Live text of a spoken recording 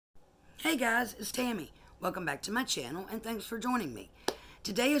Hey guys, it's Tammy. Welcome back to my channel and thanks for joining me.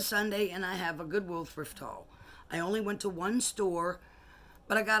 Today is Sunday and I have a Goodwill Thrift Haul. I only went to one store,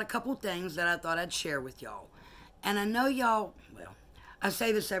 but I got a couple things that I thought I'd share with y'all. And I know y'all, well, I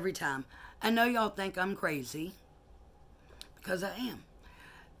say this every time, I know y'all think I'm crazy, because I am.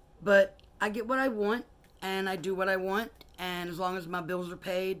 But I get what I want and I do what I want, and as long as my bills are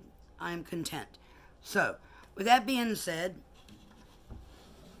paid, I am content. So, with that being said,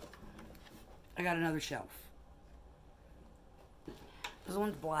 I got another shelf. This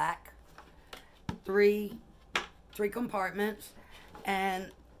one's black. Three compartments.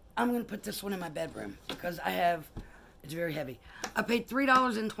 And I'm going to put this one in my bedroom because it's very heavy. I paid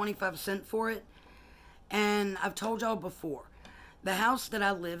 $3.25 for it. And I've told y'all before, the house that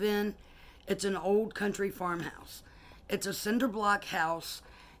I live in, it's an old country farmhouse. It's a cinder block house,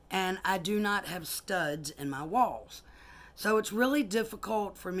 and I do not have studs in my walls. So it's really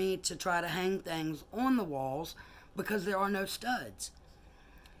difficult for me to try to hang things on the walls because there are no studs.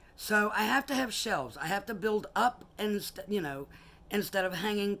 So I have to have shelves. I have to build up, instead of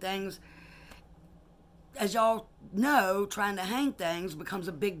hanging things. As y'all know, trying to hang things becomes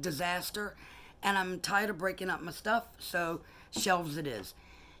a big disaster, and I'm tired of breaking up my stuff, so shelves it is.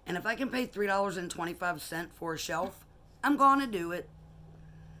 And if I can pay $3.25 for a shelf, I'm going to do it.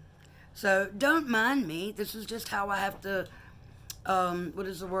 So don't mind me. This is just how I have to,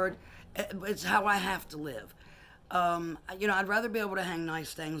 It's how I have to live. I'd rather be able to hang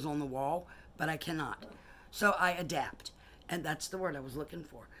nice things on the wall, but I cannot. So I adapt. And that's the word I was looking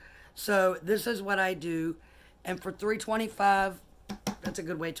for. So this is what I do. And for $3.25, that's a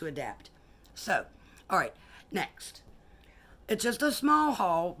good way to adapt. So, all right, next. It's just a small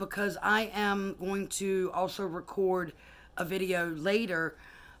haul because I am going to also record a video later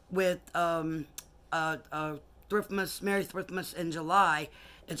with Merry Thriftmas in July.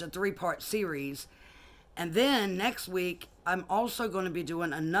 It's a 3-part series. And then next week, I'm also going to be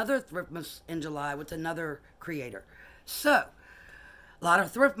doing another Thriftmas in July with another creator. So, a lot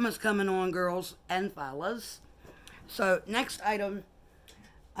of Thriftmas coming on, girls and fellas. So, next item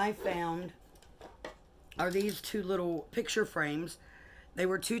I found are these two little picture frames. They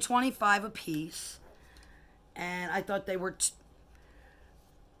were $2.25 a piece. And I thought they were...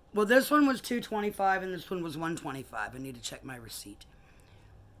 Well, this one was $2.25 and this one was $1.25. I need to check my receipt.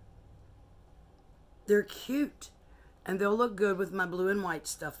 They're cute. And they'll look good with my blue and white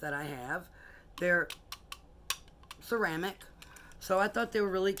stuff that I have. They're ceramic. So I thought they were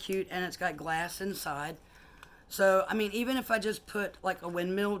really cute, and it's got glass inside. So, I mean, even if I just put like a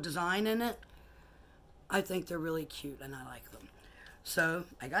windmill design in it, I think they're really cute and I like them. So,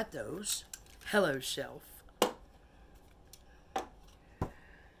 I got those. Hello, shelf.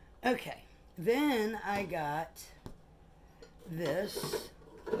 Okay, then I got this,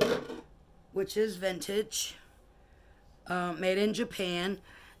 which is vintage, made in Japan,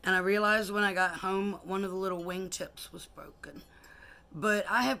 and I realized when I got home, one of the little wingtips was broken. But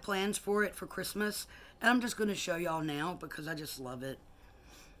I have plans for it for Christmas, and I'm just going to show y'all now because I just love it.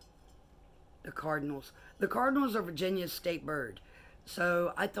 The cardinals. The cardinals are Virginia's state bird,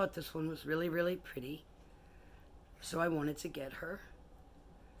 so I thought this one was really, really pretty, so I wanted to get her.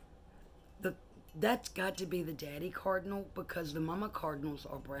 That's got to be the daddy cardinal because the mama cardinals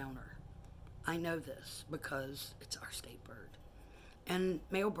are browner. I know this because it's our state bird. And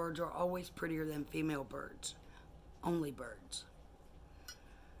male birds are always prettier than female birds. Only birds.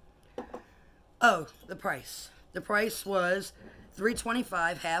 Oh, the price. The price was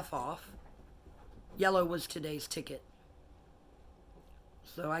 $3.25, half off. Yellow was today's ticket.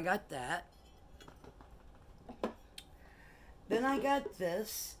 So I got that. Then I got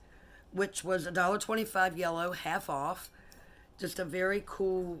this, which was $1.25 yellow, half off. Just a very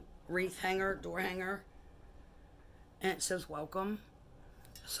cool wreath hanger, door hanger. And it says welcome.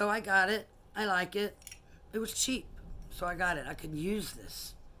 So I got it. I like it. It was cheap. So I got it. I could use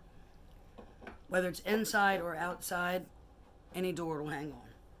this. Whether it's inside or outside, any door will hang on.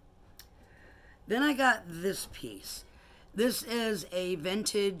 Then I got this piece. This is a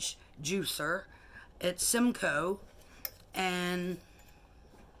vintage juicer. It's Simcoe. And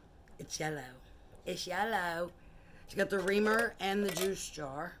it's yellow. It's yellow. It's got the reamer and the juice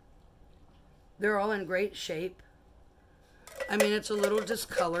jar. They're all in great shape. I mean, it's a little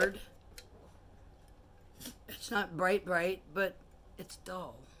discolored. It's not bright, but it's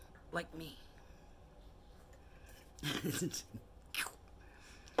dull, like me.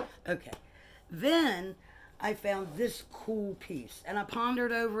 Okay. Then I found this cool piece. And I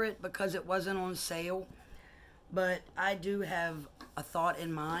pondered over it because it wasn't on sale. But I do have a thought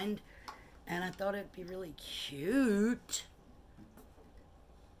in mind. And I thought it'd be really cute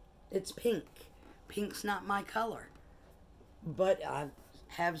It's pink. Pink's not my color. But I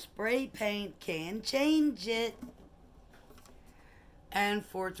have spray paint, can change it. And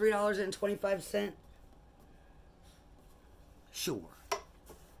for $3.25, sure.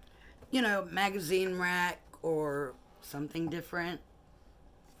 You know, magazine rack or something different.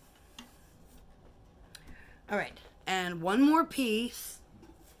 Alright, and one more piece.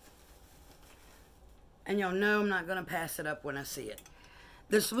 And y'all know I'm not going to pass it up when I see it.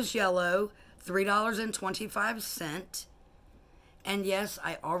 This was yellow, $3.25. And yes,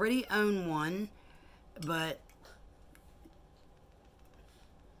 I already own one, but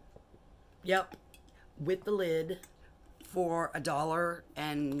yep, with the lid for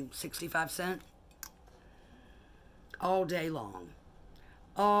 $1.65 all day long.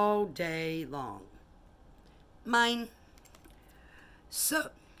 All day long. Mine.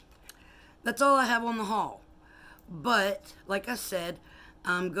 So, that's all I have on the haul. But, like I said,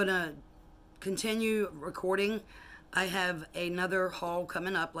 I'm going to continue recording. I have another haul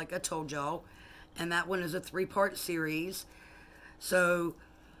coming up, like I told y'all. And that one is a 3-part series. So,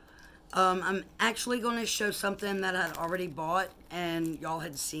 I'm actually going to show something that I'd already bought and y'all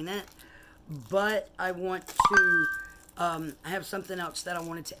had seen it. But I want to, I have something else that I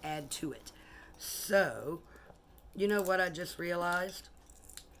wanted to add to it. So, you know what I just realized?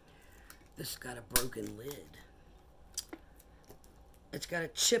 This got a broken lid. It's got a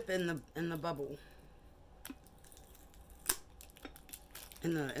chip in the bubble.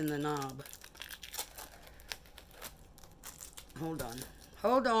 In the knob. Hold on.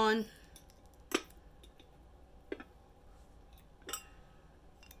 Hold on.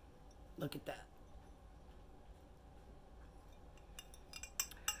 Look at that.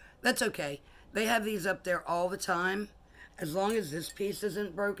 That's okay. They have these up there all the time. As long as this piece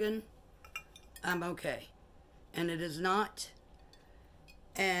isn't broken, I'm okay. And it is not.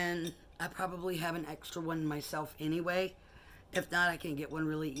 And I probably have an extra one myself anyway. If not, I can get one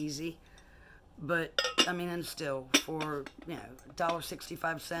really easy. But, I mean, and still, for, you know,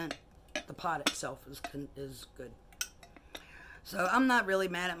 $1.65, the pot itself is good. So, I'm not really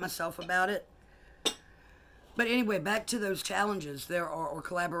mad at myself about it. But anyway, back to those challenges or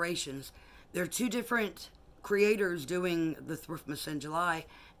collaborations. There are 2 different creators doing the Thriftmas in July,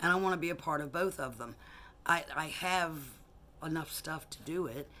 and I want to be a part of both of them. I have enough stuff to do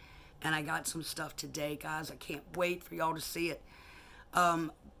it, and I got some stuff today, guys. I can't wait for y'all to see it.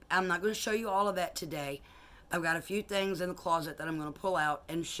 I'm not going to show you all of that today. I've got a few things in the closet that I'm going to pull out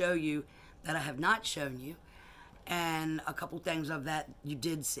and show you that I have not shown you, and a couple things of that you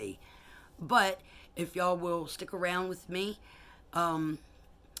did see. But if y'all will stick around with me, a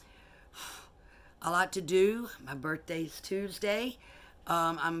lot to do. My birthday's Tuesday.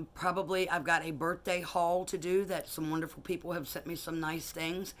 I've got a birthday haul to do that some wonderful people have sent me some nice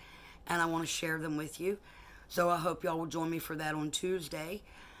things, and I want to share them with you. So I hope y'all will join me for that on Tuesday.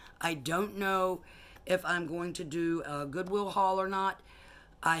 I don't know if I'm going to do a Goodwill haul or not.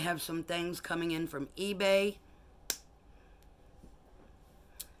 I have some things coming in from eBay.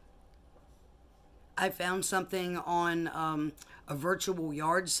 I found something on a virtual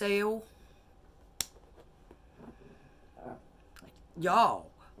yard sale. Y'all,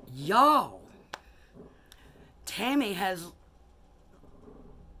 Tammy has,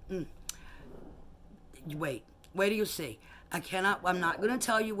 wait till you see. I'm not going to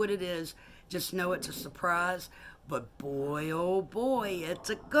tell you what it is, just know it's a surprise, but boy, oh boy,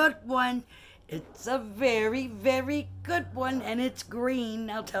 it's a good one. It's a very, very good one, and it's green,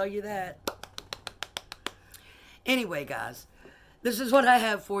 I'll tell you that. Anyway, guys, this is what I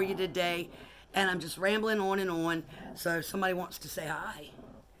have for you today. And I'm just rambling on and on. So if somebody wants to say hi,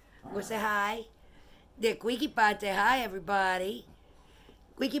 we'll say hi. The Squeaky Pot say hi, everybody.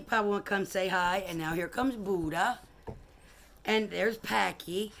 Squeaky Pot want to come say hi. And now here comes Buddha. And there's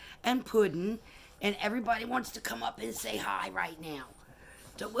Packy and Puddin'. And everybody wants to come up and say hi right now.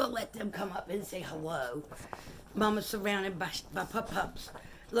 So we'll let them come up and say hello. Mama's surrounded by pup-pups.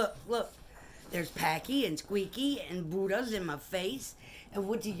 Look, look. There's Packy and Squeaky and Buddha's in my face. And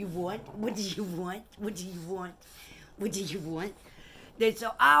what do you want? What do you want? What do you want? What do you want? They say,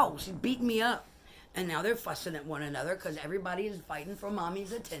 ow, she beat me up. And now they're fussing at one another because everybody is fighting for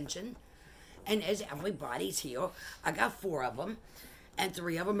Mommy's attention. And as everybody's here, I got 4 of them. And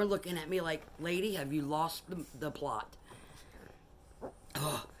 3 of them are looking at me like, lady, have you lost the plot?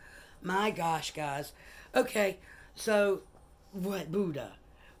 Oh, my gosh, guys. Okay, so, what, Buddha?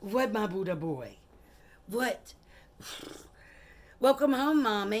 What, my Buddha boy? What? Welcome home,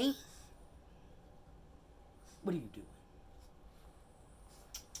 Mommy. What are you doing?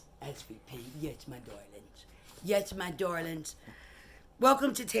 That's sweet Pete. Yes, my darlings. Yes, my darlings.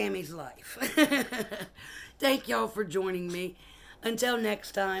 welcome to Tammy's life. Thank y'all for joining me. Until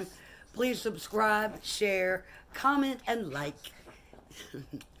next time, please subscribe, share, comment, and like.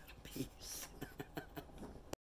 Peace.